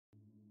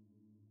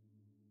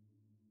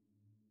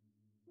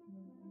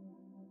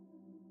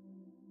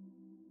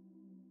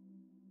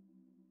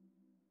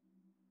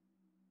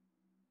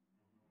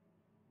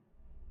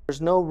There's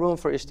no room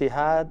for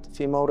ijtihad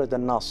fi mawrid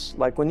al-nas.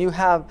 Like when you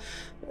have,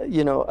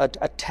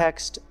 a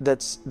text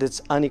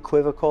that's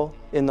unequivocal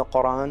in the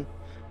Quran,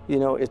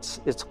 it's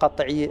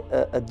qat'i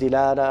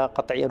al-dilala,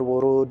 qat'i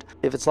al-wurud.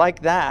 If it's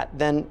like that,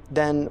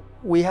 then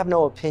we have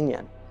no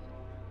opinion.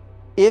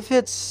 If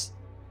it's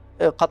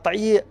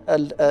qat'i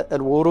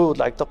al-wurud,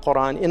 like the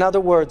Quran, in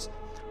other words,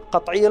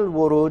 qat'i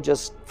al-wurud,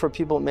 just for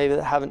people maybe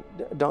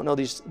that don't know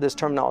this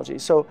terminology.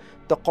 So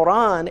the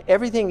Quran,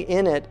 everything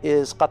in it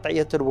is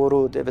qat'iyat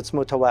al-wurud if it's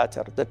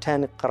mutawatir, the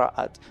 10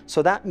 qira'at.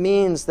 So that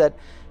means that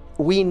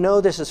we know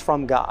this is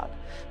from God.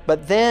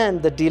 But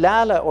then the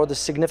dilala, or the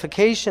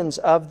significations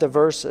of the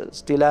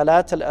verses,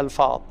 dilalat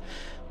al-alfaz,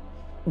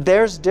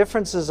 there's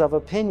differences of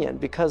opinion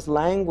because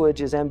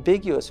language is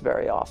ambiguous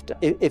very often.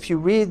 If you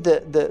read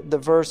the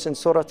verse in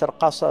Surah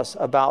Al-Qasas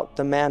about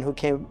the man who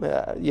came,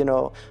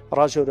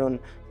 rajulun,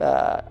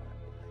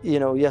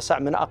 yasa'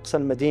 min aqsa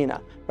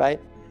al-Madina, right?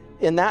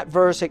 In that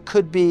verse, it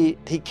could be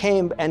he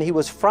came and he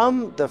was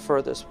from the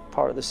furthest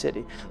part of the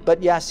city. But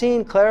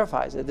Yasin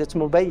clarifies it. It's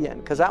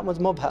mubayyan, because that one's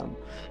mubham.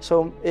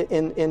 So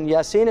in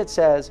Yasin it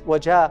says,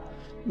 wajah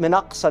min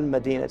aqsa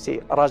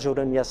al-Madinati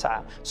rajulun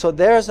yas'a. So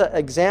there's an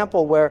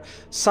example where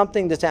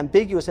something that's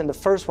ambiguous in the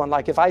first one,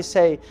 like if I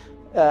say,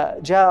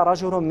 ja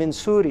rajulun min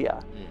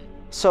Syria.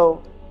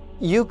 So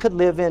you could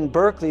live in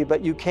Berkeley,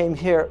 but you came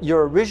here,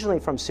 you're originally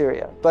from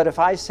Syria. But if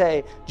I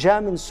say, ja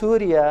min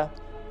Syria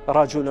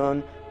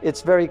rajulun,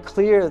 it's very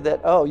clear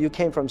that, oh, you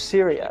came from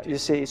Syria, you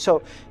see.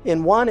 So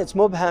in one it's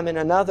mubham, in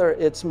another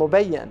it's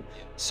mubayyan.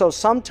 So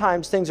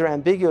sometimes things are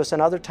ambiguous and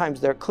other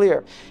times they're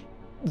clear.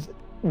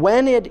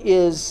 When it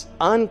is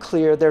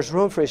unclear, there's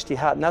room for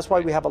ijtihad, and that's why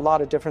we have a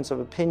lot of difference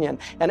of opinion.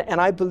 And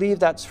I believe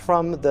that's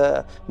from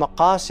the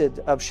maqasid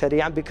of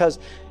Sharia, because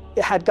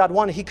had God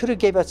wanted, He could have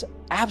gave us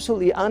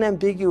absolutely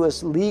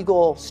unambiguous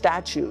legal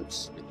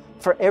statutes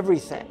for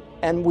everything,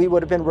 and we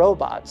would have been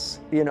robots,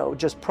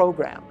 just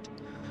programmed.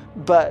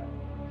 But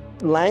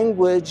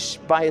language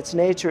by its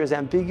nature is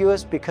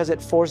ambiguous because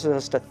it forces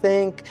us to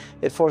think,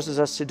 it forces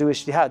us to do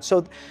ijtihad.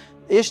 So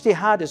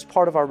ijtihad is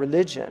part of our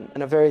religion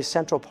and a very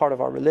central part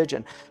of our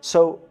religion.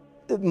 So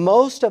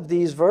most of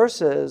these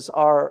verses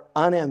are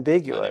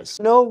unambiguous.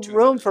 No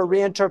room for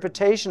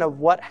reinterpretation of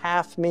what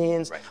half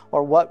means,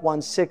 or what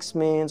 1/6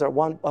 means, or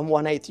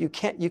 1/8.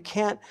 You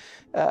can't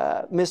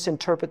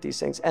misinterpret these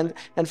things. And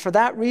for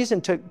that reason,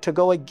 to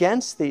go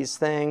against these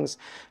things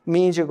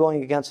means you're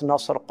going against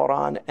Nasr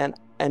al-Quran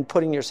and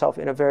putting yourself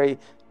in a very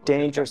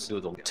dangerous.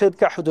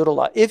 Tilka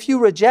hududullah. If you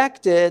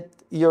reject it,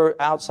 you're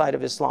outside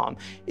of Islam.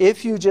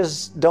 If you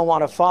just don't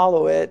want to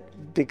follow it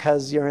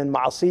because you're in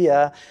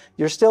ma'asiyah,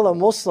 you're still a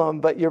Muslim,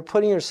 but you're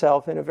putting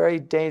yourself in a very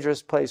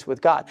dangerous place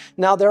with God.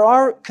 Now, there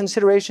are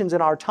considerations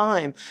in our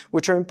time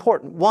which are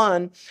important.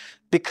 One,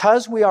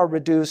 because we are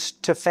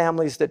reduced to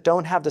families that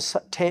don't have the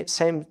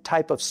same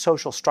type of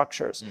social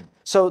structures.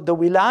 So the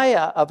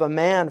wilaya of a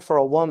man for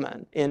a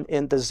woman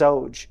in the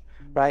zawj,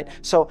 right?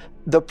 So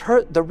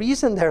the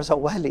reason there's a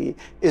wali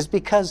is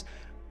because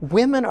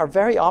women are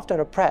very often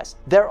oppressed.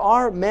 There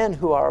are men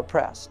who are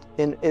oppressed.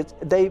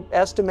 They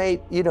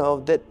estimate,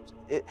 that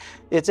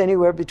it's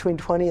anywhere between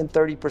 20 and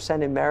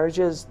 30% in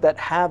marriages that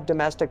have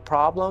domestic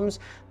problems.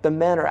 The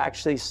men are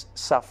actually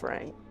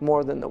suffering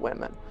more than the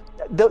women.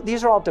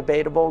 These are all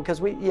debatable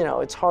because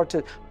it's hard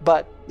to,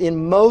 but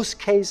in most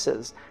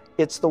cases,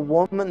 it's the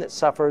woman that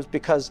suffers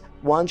because,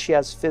 one, she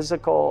has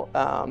physical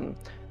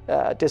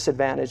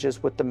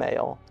disadvantages with the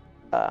male.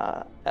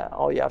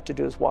 All you have to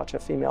do is watch a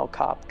female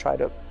cop try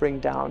to bring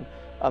down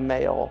a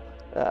male,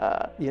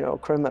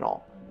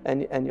 criminal,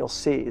 and you'll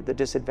see the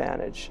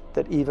disadvantage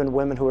that even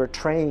women who are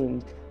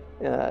trained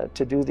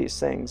to do these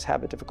things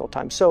have a difficult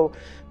time. So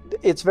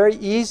it's very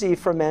easy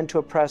for men to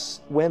oppress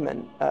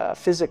women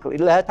physically.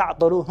 لا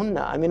تعضلوهن.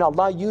 I mean,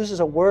 Allah uses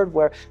a word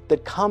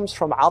that comes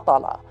from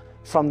atala,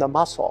 from the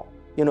muscle.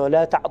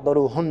 لا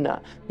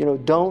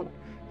تعضلوهن. Don't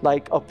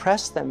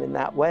oppress them in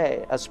that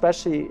way,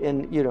 especially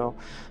in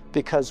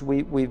because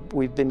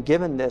we've been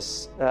given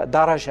this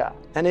daraja,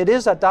 and it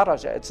is a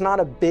daraja. It's not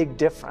a big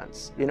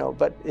difference,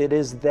 but it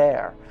is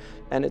there,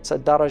 and it's a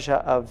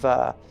daraja of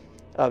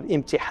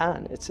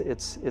imtihan.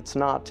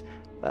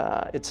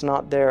 It's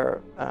not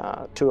there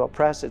to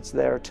oppress. It's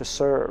there to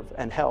serve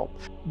and help.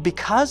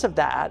 Because of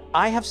that,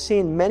 I have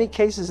seen many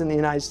cases in the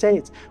United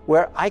States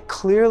where I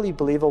clearly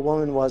believe a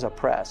woman was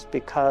oppressed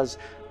because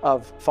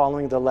of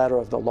following the letter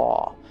of the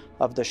law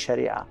of the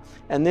Sharia.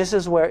 And this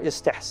is where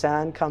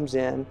istihsan comes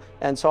in.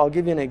 And so I'll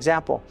give you an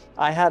example.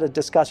 I had a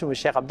discussion with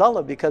Sheikh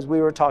Abdullah because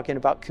we were talking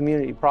about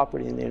community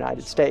property in the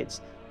United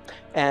States.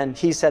 And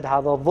he said,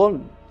 هذا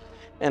ظلم.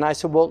 And I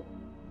said, well,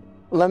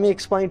 let me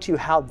explain to you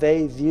how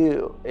they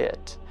view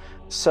it.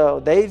 So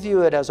they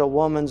view it as a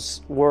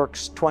woman's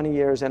works 20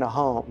 years in a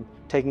home,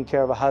 taking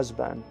care of a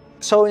husband.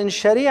 So in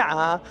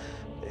Sharia,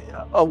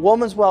 a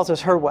woman's wealth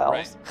is her wealth.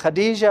 Right.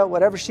 Khadija,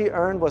 whatever she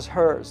earned was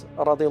hers,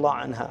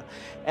 radiallahu anha.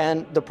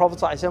 And the Prophet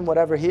ﷺ,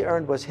 whatever he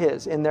earned was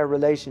his in their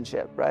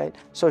relationship, right?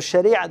 So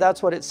Sharia,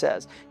 that's what it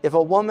says. If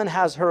a woman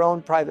has her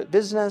own private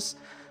business,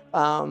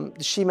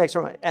 she makes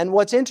her money. And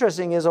what's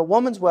interesting is a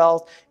woman's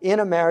wealth in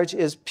a marriage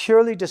is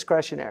purely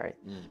discretionary.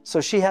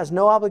 So she has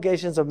no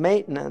obligations of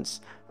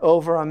maintenance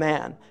over a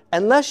man,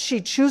 unless she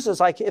chooses,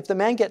 like if the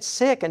man gets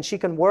sick and she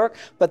can work,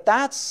 but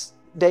that's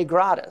de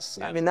gratis.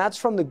 I mean, that's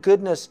from the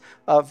goodness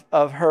of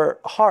her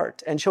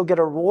heart, and she'll get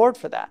a reward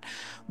for that.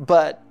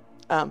 But,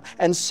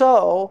 and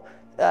so,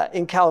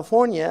 in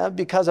California,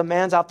 because a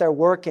man's out there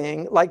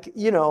working, like,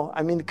 you know,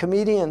 I mean,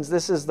 comedians,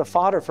 this is the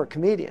fodder for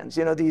comedians,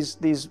 you know,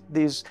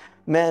 these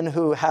men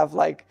who have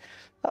like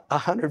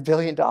 $100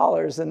 billion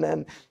and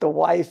then the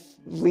wife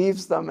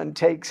leaves them and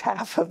takes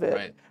half of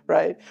it,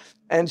 right?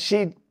 And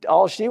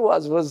all she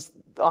was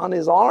on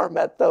his arm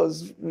at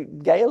those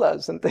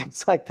galas and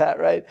things like that,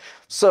 right?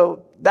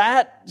 So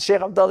that,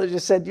 Sheikh Abdullah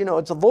just said, you know,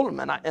 it's a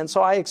dhulm. And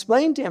so I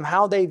explained to him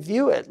how they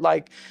view it,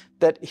 like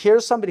that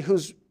here's somebody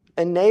who's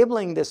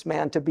enabling this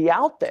man to be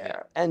out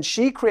there, and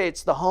she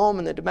creates the home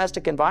and the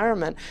domestic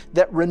environment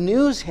that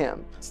renews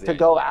him to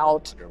go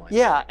out.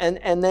 Yeah,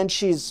 and then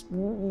she's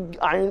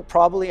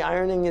probably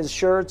ironing his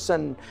shirts,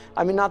 and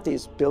I mean, not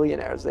these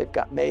billionaires, they've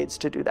got maids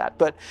to do that,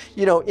 but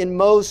you know, in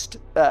most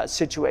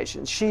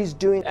situations she's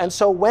doing, and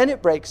so when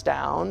it breaks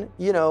down,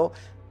 you know,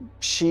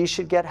 she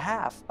should get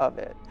half of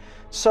it.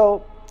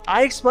 So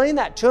I explained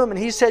that to him, and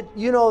he said,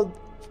 you know,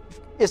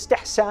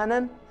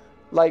 istihsanan,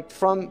 like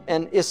from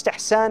an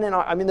istihsan, and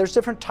I mean, there's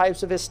different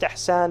types of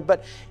istihsan,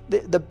 but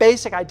the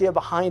basic idea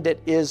behind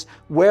it is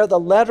where the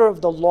letter of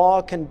the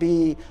law can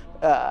be,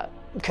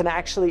 can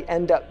actually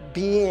end up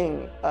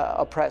being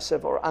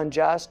oppressive or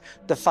unjust.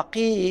 The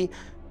faqih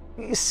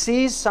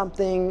sees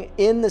something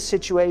in the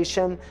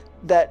situation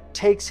that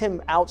takes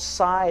him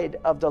outside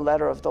of the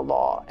letter of the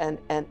law,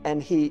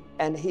 and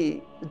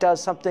he does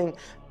something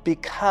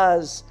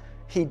because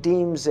he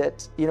deems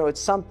it, you know, it's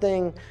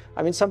something,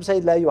 I mean, some say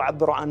la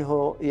yu'abbiru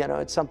anhu, you know,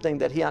 it's something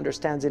that he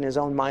understands in his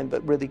own mind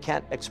but really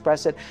can't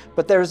express it.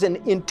 But there's an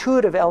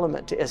intuitive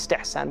element to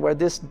istihsan where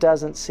this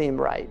doesn't seem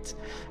right.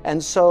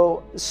 And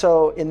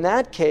so in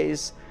that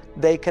case,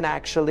 they can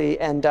actually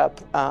end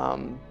up,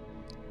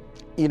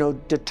 you know,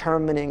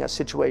 determining a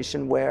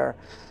situation where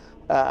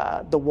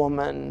the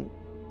woman,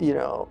 you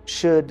know,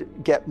 should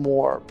get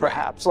more,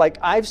 perhaps. Like,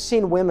 I've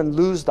seen women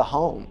lose the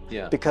home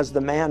because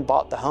the man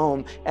bought the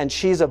home, and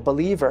she's a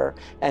believer,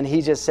 and he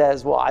just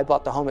says, well, I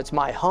bought the home, it's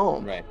my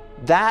home.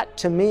 That,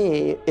 to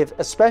me, if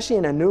especially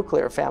in a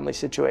nuclear family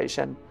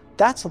situation,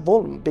 that's a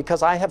dhulm,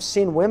 because I have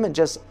seen women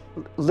just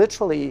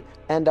literally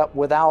end up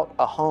without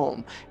a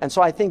home. And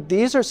so I think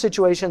these are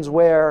situations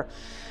where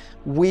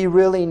we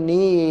really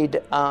need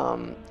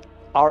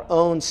our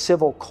own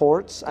civil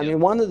courts. I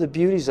mean, one of the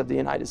beauties of the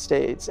United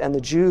States, and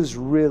the Jews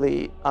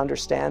really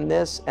understand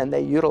this and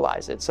they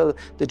utilize it. So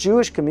the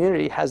Jewish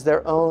community has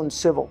their own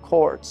civil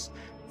courts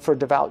for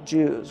devout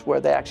Jews,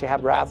 where they actually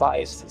have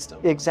rabbis.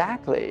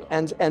 Exactly,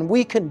 and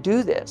we can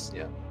do this.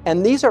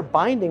 And these are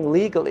binding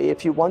legally.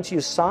 If you, once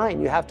you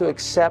sign, you have to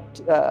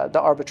accept the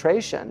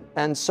arbitration.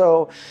 And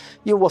so,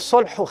 you will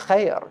sulhu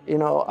khair, you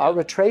know,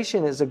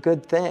 arbitration is a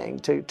good thing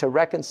to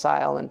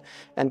reconcile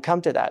and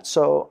come to that.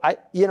 So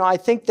I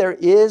think there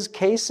is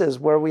cases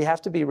where we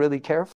have to be really careful.